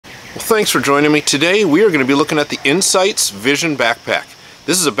Well, thanks for joining me. Today we are going to be looking at the Insights Vision Backpack.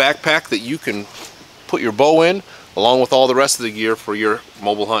 This is a backpack that you can put your bow in along with all the rest of the gear for your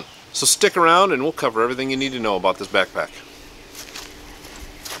mobile hunt. So stick around and we'll cover everything you need to know about this backpack.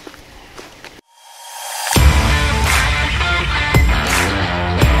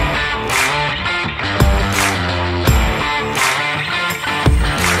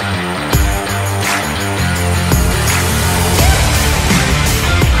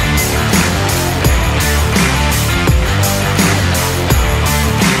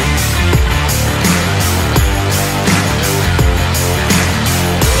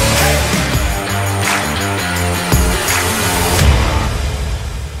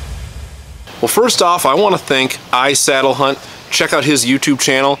 Well, first off, I want to thank iSaddleHunt. Check out his YouTube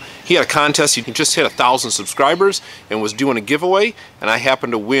channel. He had a contest. He just hit 1,000 subscribers and was doing a giveaway, and I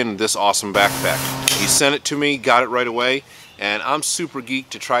happened to win this awesome backpack. He sent it to me, got it right away, and I'm super geeked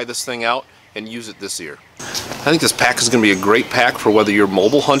to try this thing out and use it this year. I think this pack is going to be a great pack for whether you're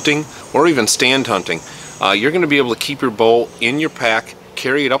mobile hunting or even stand hunting. You're going to be able to keep your bow in your pack,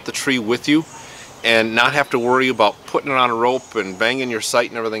 carry it up the tree with you, and not have to worry about putting it on a rope and banging your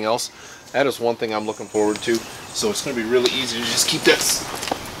sight and everything else. That is one thing I'm looking forward to. So it's going to be really easy to just keep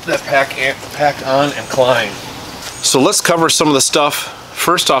that pack on and climb. So let's cover some of the stuff.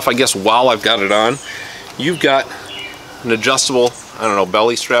 First off, I guess while I've got it on, you've got an adjustable, I don't know,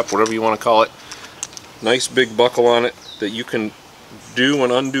 belly strap, whatever you want to call it. Nice big buckle on it that you can do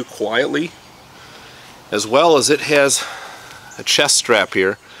and undo quietly. As well as it has a chest strap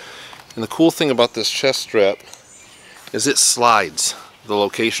here. And the cool thing about this chest strap is it slides the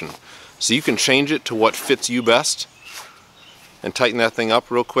location. So you can change it to what fits you best and tighten that thing up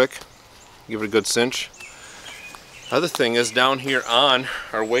real quick. Give it a good cinch. Other thing is down here on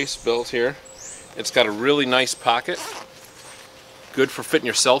our waist belt here, it's got a really nice pocket. Good for fitting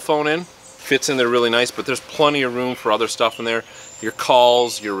your cell phone in. Fits in there really nice, but there's plenty of room for other stuff in there. Your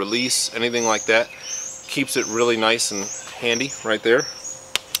calls, your release, anything like that. Keeps it really nice and handy right there.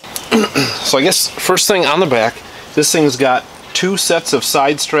 So I guess first thing on the back, this thing's got two sets of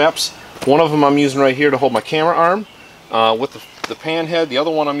side straps. One of them I'm using right here to hold my camera arm with the pan head. The other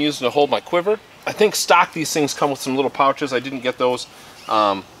one I'm using to hold my quiver. I think stock these things come with some little pouches. I didn't get those,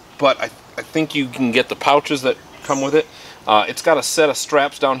 but I think you can get the pouches that come with it. It's got a set of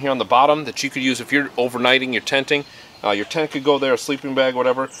straps down here on the bottom that you could use if you're overnighting, you're tenting. Your tent could go there, a sleeping bag,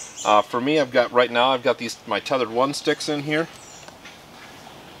 whatever. For me, right now I've got my Tethered One sticks in here.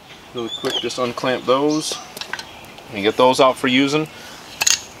 Really quick, just unclamp those and get those out for using.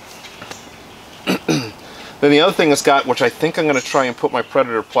 Then the other thing it's got, which I think I'm going to try and put my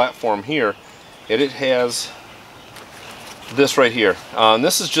Predator platform here, it has this right here. And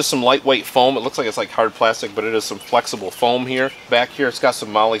this is just some lightweight foam. It looks like it's like hard plastic, but it is some flexible foam here. Back here it's got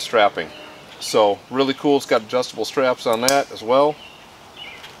some MOLLE strapping. So really cool. It's got adjustable straps on that as well.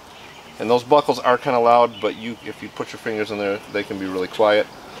 And those buckles are kind of loud, but if you put your fingers in there, they can be really quiet.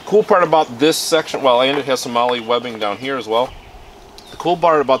 Cool part about this section, well, and it has some MOLLE webbing down here as well. The cool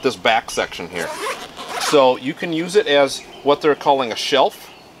part about this back section here, so you can use it as what they're calling a shelf.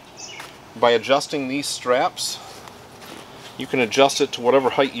 By adjusting these straps, you can adjust it to whatever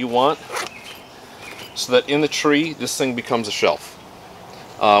height you want, so that in the tree this thing becomes a shelf,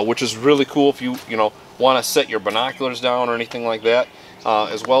 which is really cool if you want to set your binoculars down or anything like that.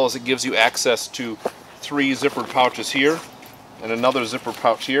 As well as it gives you access to 3 zippered pouches here and another zipper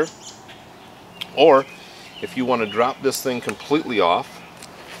pouch here. Or if you want to drop this thing completely off,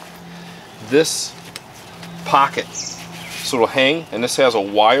 this pocket, so it'll hang, and this has a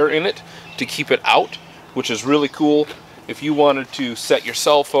wire in it to keep it out, which is really cool. If you wanted to set your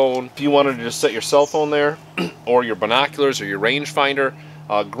cell phone, if you wanted to just set your cell phone there, or your binoculars or your rangefinder,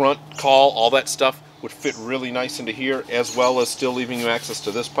 grunt, call, all that stuff would fit really nice into here, as well as still leaving you access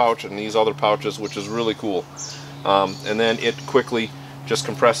to this pouch and these other pouches, which is really cool. And then it quickly just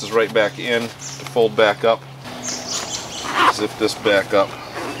compresses right back in to fold back up. Zip this back up.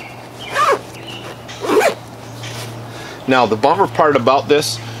 Now the bummer part about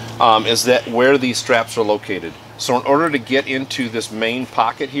this is that where these straps are located. So in order to get into this main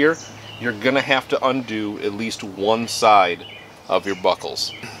pocket here, you're going to have to undo at least one side of your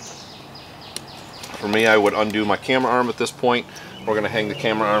buckles. For me, I would undo my camera arm at this point. We're going to hang the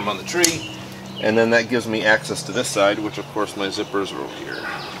camera arm on the tree, and then that gives me access to this side, which of course my zippers are over here.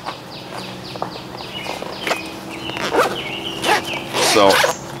 So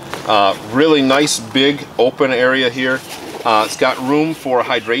really nice big open area here. It's got room for a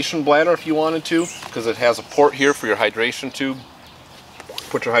hydration bladder if you wanted to, because it has a port here for your hydration tube.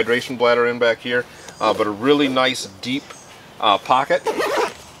 Put your hydration bladder in back here, but a really nice deep pocket.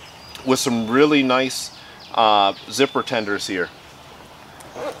 with some really nice zipper tenders here.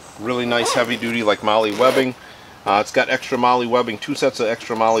 Really nice heavy duty like Molly webbing. It's got extra Molly webbing, 2 sets of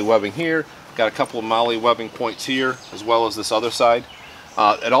extra Molly webbing here. Got a couple of Molly webbing points here, as well as this other side.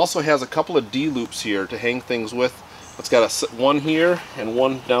 It also has a couple of D-loops here to hang things with. It's got one here and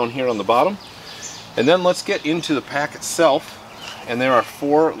one down here on the bottom. And then let's get into the pack itself. And there are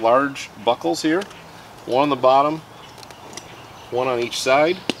 4 large buckles here. One on the bottom, one on each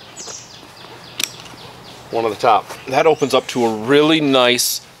side, one on the top. That opens up to a really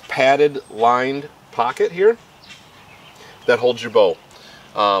nice padded lined pocket here that holds your bow.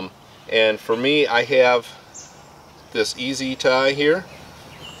 And for me, I have this easy tie here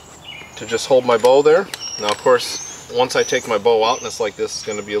to just hold my bow there. Now of course, once I take my bow out and it's like this, it's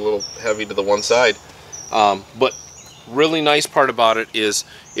going to be a little heavy to the one side. But really nice part about it is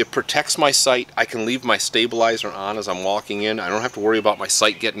it protects my sight. I can leave my stabilizer on as I'm walking in. I don't have to worry about my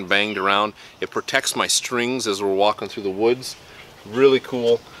sight getting banged around. It protects my strings as we're walking through the woods. Really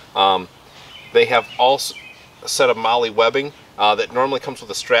cool. They have also a set of Molly webbing that normally comes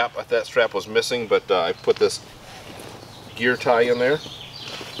with a strap. That strap was missing, but I put this gear tie in there.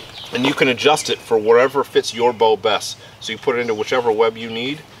 And you can adjust it for wherever fits your bow best. So you put it into whichever web you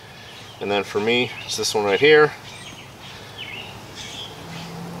need. And then for me, it's this one right here.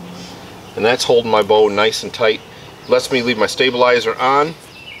 And that's holding my bow nice and tight. Lets me leave my stabilizer on.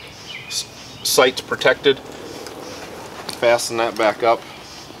 Sight's protected. Fasten that back up.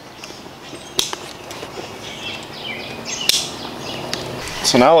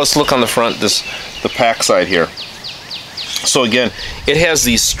 So now let's look on the front, the pack side here. So again, it has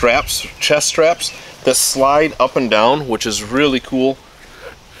these straps, chest straps, that slide up and down, which is really cool.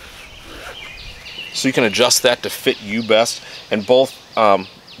 So you can adjust that to fit you best. And both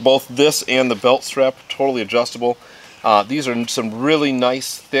this and the belt strap, totally adjustable. These are some really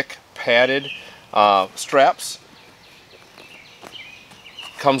nice, thick, padded straps.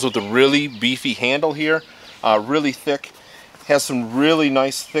 Comes with a really beefy handle here, really thick. Has some really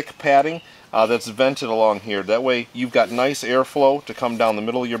nice thick padding that's vented along here. That way you've got nice airflow to come down the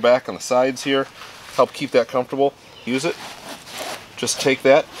middle of your back on the sides here. Help keep that comfortable. Use it. Just take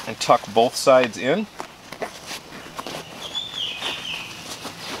that and tuck both sides in.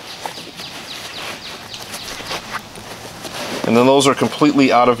 And then those are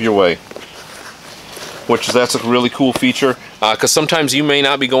completely out of your way. That's a really cool feature, because sometimes you may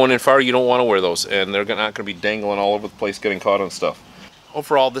not be going in far, you don't want to wear those, and they're not going to be dangling all over the place getting caught on stuff.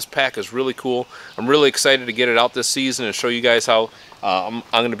 Overall, this pack is really cool. I'm really excited to get it out this season and show you guys how I'm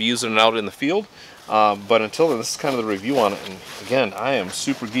going to be using it out in the field. But until then, this is kind of the review on it, and again, I am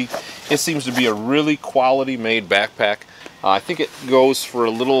super geeked. It seems to be a really quality made backpack. I think it goes for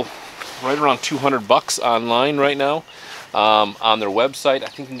a little, right around $200 online right now on their website. I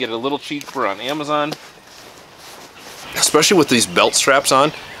think you can get it a little cheaper on Amazon. Especially with these belt straps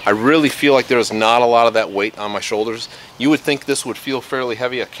on, I really feel like there's not a lot of that weight on my shoulders. You would think this would feel fairly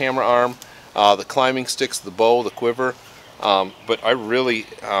heavy, a camera arm, the climbing sticks, the bow, the quiver, but it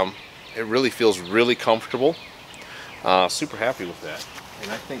really feels really comfortable. Super happy with that.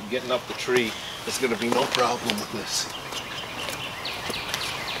 And I think getting up the tree is going to be no problem with this.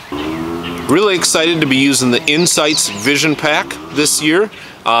 Really excited to be using the Insights Vision Pack this year.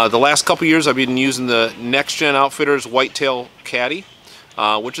 The last couple years I've been using the Next Gen Outfitters Whitetail Caddy,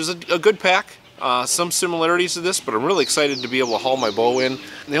 which is a good pack. Some similarities to this, but I'm really excited to be able to haul my bow in.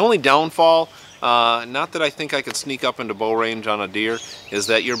 The only downfall, not that I think I can sneak up into bow range on a deer, is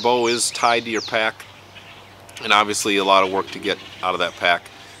that your bow is tied to your pack, and obviously a lot of work to get out of that pack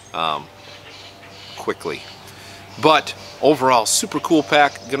quickly. But overall, super cool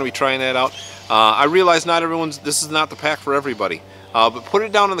pack. Gonna be trying that out. I realize this is not the pack for everybody. But put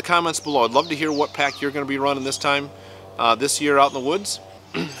it down in the comments below. I'd love to hear what pack you're going to be running this year out in the woods.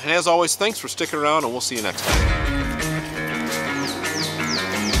 And as always, thanks for sticking around, and we'll see you next time.